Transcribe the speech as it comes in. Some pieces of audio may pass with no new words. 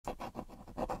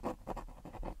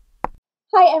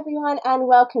Hi everyone and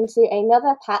welcome to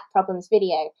another PAT Problems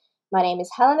video. My name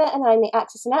is Helena and I'm the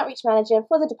Access and Outreach Manager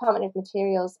for the Department of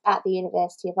Materials at the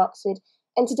University of Oxford,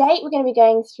 and today we're going to be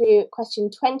going through question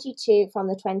 22 from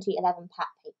the 2011 PAT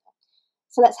paper.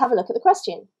 So let's have a look at the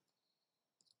question.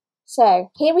 So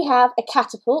here we have a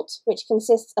catapult which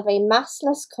consists of a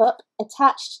massless cup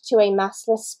attached to a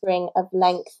massless spring of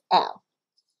length L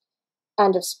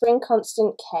and of spring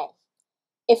constant K.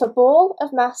 If a ball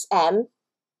of mass M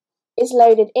is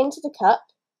loaded into the cup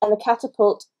and the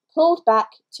catapult pulled back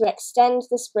to extend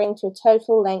the spring to a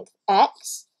total length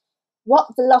x,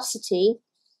 what velocity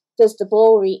does the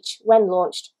ball reach when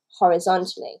launched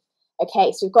horizontally?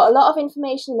 Okay, so we've got a lot of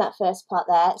information in that first part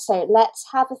there, so let's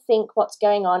have a think what's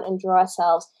going on and draw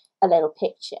ourselves a little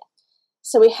picture.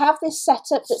 So we have this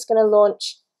setup that's going to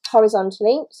launch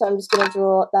horizontally, so I'm just going to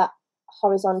draw that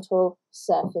horizontal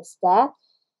surface there,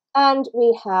 and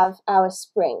we have our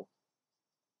spring.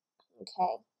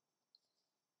 Okay,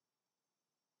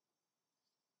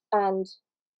 and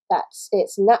that's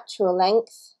its natural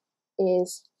length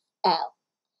is L.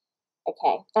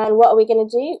 Okay, and what are we going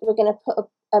to do? We're going to put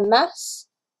a mass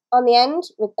on the end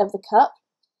of the cup,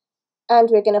 and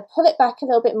we're going to pull it back a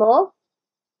little bit more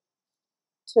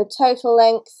to a total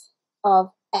length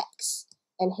of X.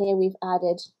 And here we've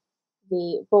added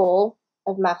the ball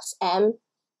of mass M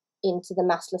into the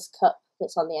massless cup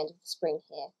that's on the end of the spring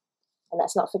here. And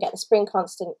let's not forget the spring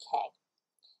constant K.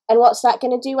 And what's that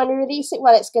going to do when we release it?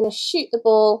 Well, it's going to shoot the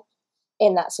ball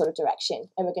in that sort of direction,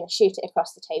 and we're going to shoot it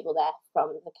across the table there from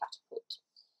the catapult.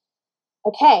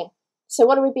 Okay, so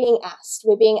what are we being asked?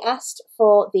 We're being asked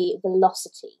for the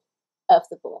velocity of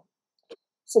the ball.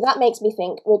 So that makes me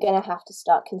think we're going to have to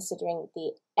start considering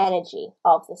the energy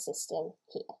of the system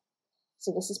here.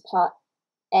 So this is part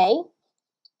A,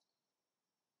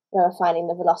 where we're finding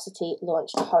the velocity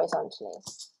launched horizontally.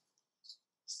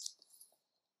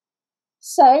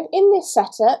 So in this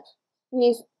setup,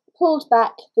 we've pulled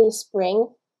back the spring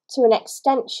to an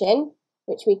extension,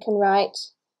 which we can write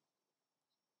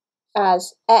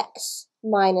as x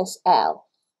minus L.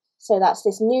 So that's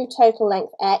this new total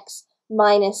length x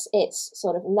minus its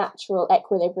sort of natural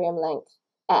equilibrium length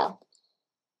L.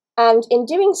 And in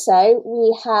doing so,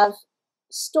 we have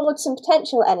stored some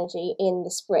potential energy in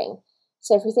the spring.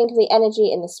 So if we think of the energy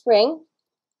in the spring,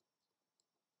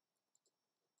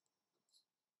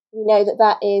 we know that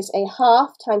that is a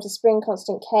half times the spring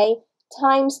constant K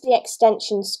times the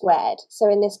extension squared.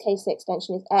 So in this case, the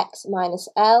extension is x minus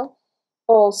L,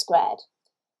 all squared.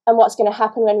 And what's going to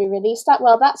happen when we release that?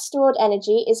 Well, that stored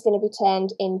energy is going to be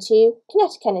turned into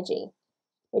kinetic energy,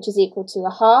 which is equal to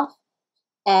a half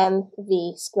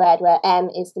mv squared, where m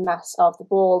is the mass of the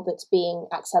ball that's being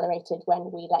accelerated when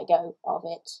we let go of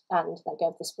it and let go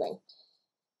of the spring.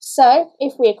 So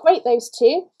if we equate those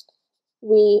two,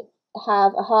 we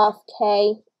have a half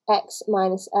k x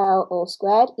minus L all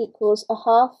squared equals a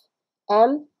half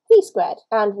m v squared,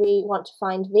 and we want to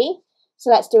find v. So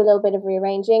let's do a little bit of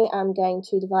rearranging. I'm going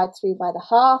to divide through by the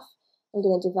half, I'm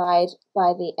going to divide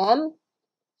by the m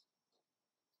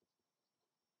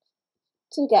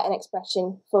to get an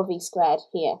expression for v squared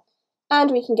here.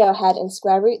 And we can go ahead and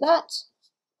square root that.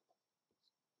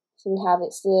 So we have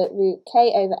it's the root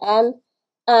k over m,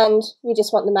 and we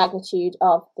just want the magnitude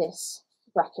of this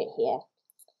bracket here.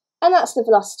 And that's the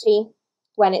velocity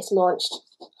when it's launched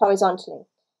horizontally.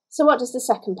 So what does the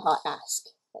second part ask?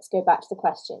 Let's go back to the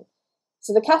question.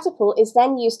 So the catapult is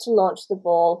then used to launch the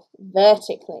ball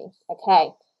vertically.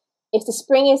 Okay, if the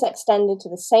spring is extended to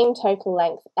the same total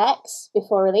length x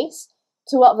before release,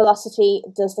 to what velocity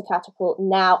does the catapult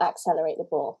now accelerate the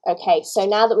ball? Okay, so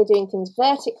now that we're doing things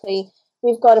vertically,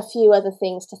 we've got a few other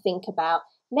things to think about,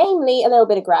 namely a little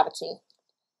bit of gravity.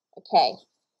 Okay,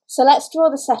 so let's draw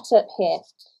the setup here.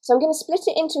 So I'm going to split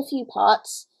it into a few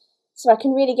parts so I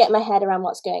can really get my head around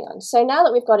what's going on. So now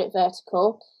that we've got it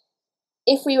vertical,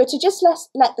 if we were to just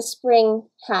let the spring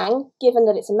hang, given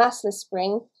that it's a massless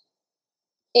spring,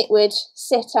 it would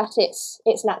sit at its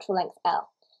natural length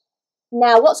L.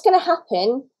 Now, what's going to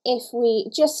happen if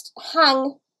we just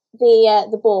hang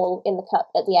the ball in the cup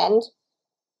at the end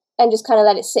and just kind of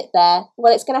let it sit there?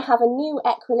 Well, it's going to have a new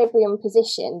equilibrium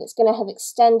position that's going to have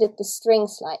extended the string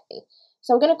slightly.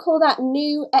 So I'm going to call that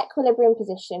new equilibrium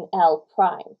position L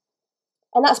prime.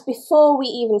 And that's before we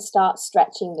even start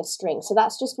stretching the string. So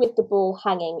that's just with the ball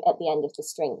hanging at the end of the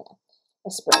string there,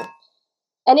 the spring.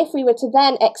 And if we were to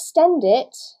then extend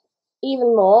it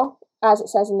even more, as it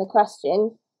says in the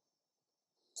question,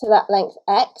 to that length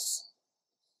x,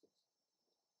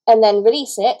 and then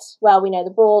release it, well, we know the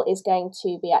ball is going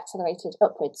to be accelerated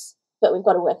upwards, but we've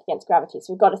got to work against gravity.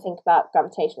 So we've got to think about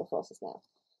gravitational forces now.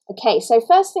 Okay, so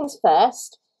first things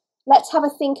first, let's have a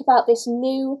think about this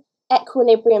new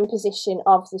equilibrium position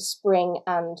of the spring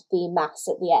and the mass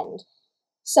at the end.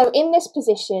 So in this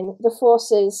position, the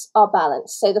forces are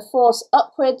balanced. So the force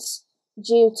upwards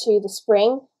due to the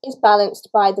spring is balanced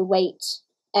by the weight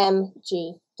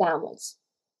mg downwards.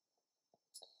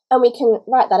 And we can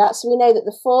write that out. So we know that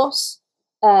the force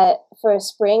for a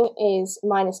spring is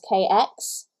minus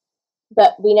kx,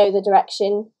 but we know the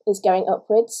direction is going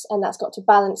upwards, and that's got to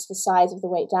balance the size of the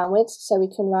weight downwards. So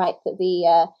we can write that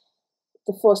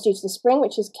the force due to the spring,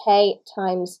 which is k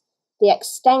times the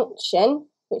extension,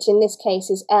 which in this case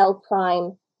is L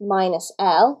prime minus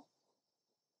L,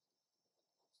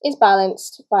 is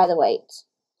balanced by the weight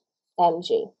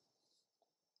mg.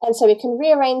 And so we can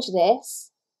rearrange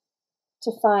this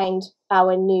to find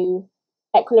our new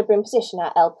equilibrium position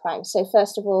at L prime. So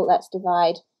first of all, let's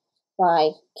divide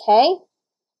by k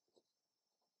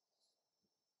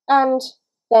and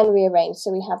then rearrange.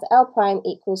 So we have the L prime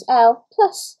equals L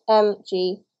plus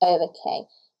mg over k.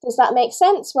 Does that make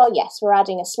sense? Well, yes, we're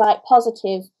adding a slight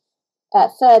positive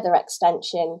further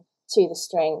extension to the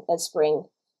spring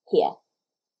here.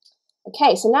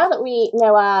 Okay, so now that we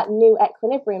know our new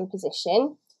equilibrium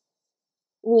position,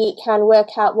 we can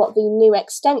work out what the new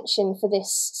extension for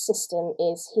this system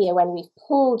is here when we've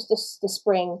pulled the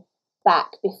spring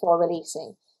back before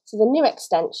releasing. So the new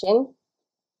extension,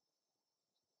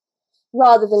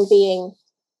 rather than being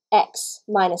x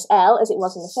minus L as it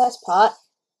was in the first part,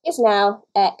 is now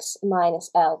x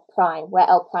minus L prime, where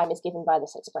L prime is given by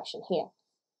this expression here.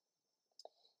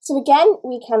 So again,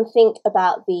 we can think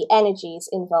about the energies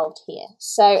involved here.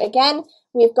 So again,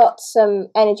 we've got some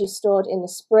energy stored in the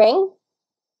spring,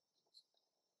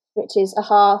 which is a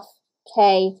half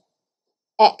k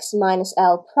x minus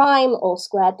L prime all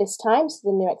squared this time, so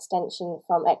the new extension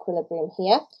from equilibrium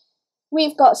here.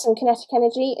 We've got some kinetic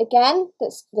energy again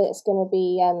that's going to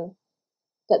be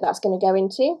that's going to go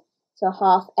into, so a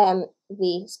half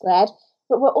mv squared.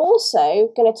 But we're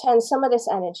also going to turn some of this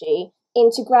energy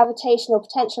into gravitational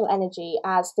potential energy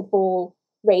as the ball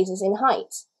raises in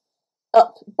height,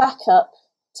 back up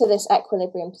to this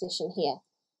equilibrium position here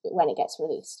when it gets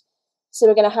released. So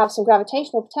we're going to have some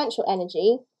gravitational potential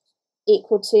energy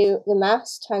equal to the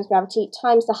mass times gravity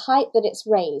times the height that it's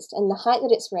raised. And the height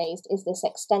that it's raised is this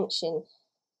extension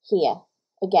here,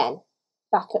 again,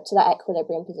 back up to that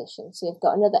equilibrium position. So we've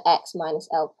got another x minus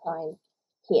L prime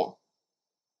here.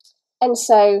 And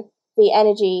so the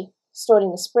energy stored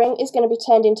in the spring is going to be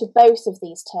turned into both of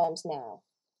these terms now.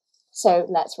 So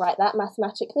let's write that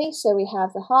mathematically. So we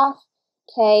have the half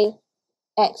k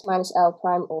x minus L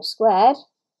prime all squared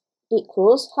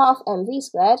equals half mv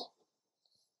squared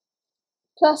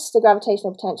plus the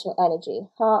gravitational potential energy,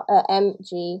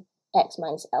 mg x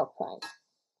minus L prime.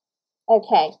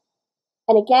 Okay,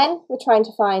 and again, we're trying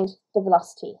to find the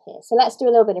velocity here. So let's do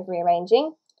a little bit of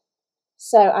rearranging.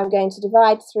 So I'm going to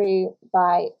divide through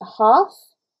by a half.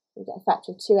 We get a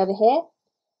factor of 2 over here.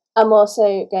 I'm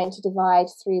also going to divide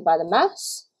through by the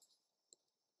mass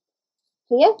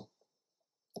here.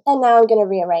 And now I'm going to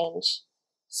rearrange.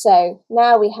 So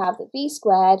now we have that v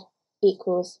squared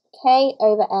equals k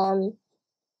over m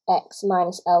x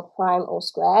minus L prime all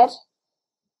squared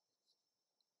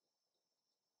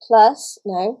plus,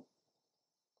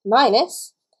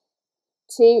 minus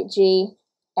 2g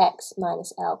x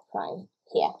minus L prime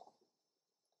here.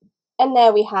 And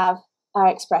there we have our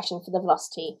expression for the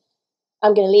velocity.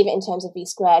 I'm going to leave it in terms of v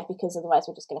squared because otherwise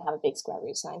we're just going to have a big square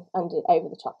root sign over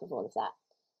the top of all of that.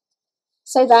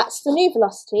 So that's the new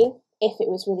velocity if it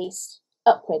was released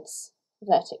upwards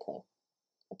vertically.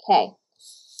 Okay,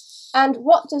 and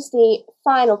what does the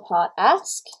final part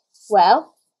ask?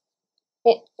 Well,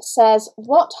 it says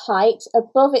what height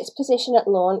above its position at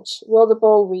launch will the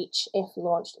ball reach if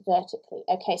launched vertically?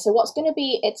 Okay, so what's going to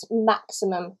be its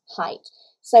maximum height?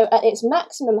 So at its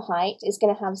maximum height, it's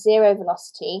going to have 0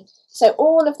 velocity. So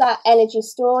all of that energy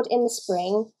stored in the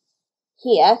spring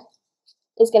here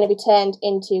is going to be turned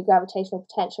into gravitational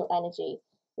potential energy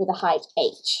with a height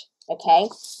h, okay?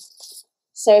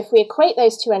 So if we equate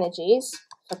those two energies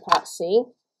for part C,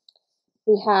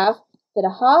 we have that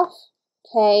a half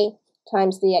k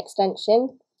times the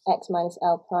extension, x minus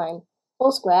L prime,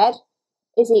 all squared,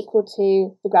 is equal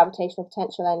to the gravitational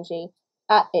potential energy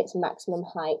at its maximum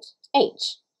height,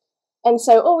 h. And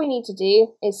so all we need to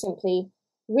do is simply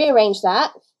rearrange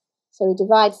that. So we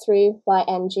divide through by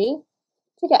mg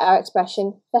to get our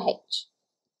expression for h,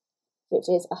 which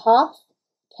is a half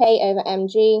k over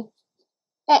mg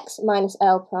x minus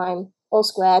L prime all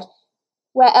squared,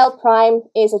 where L prime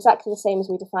is exactly the same as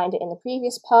we defined it in the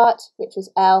previous part, which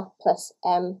was L plus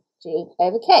mg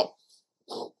over k.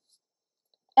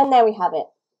 And there we have it.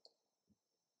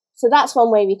 So that's one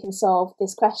way we can solve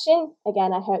this question.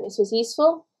 Again, I hope this was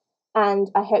useful, and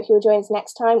I hope you'll join us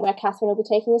next time where Kathryn will be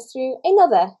taking us through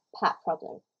another PAT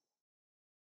problem.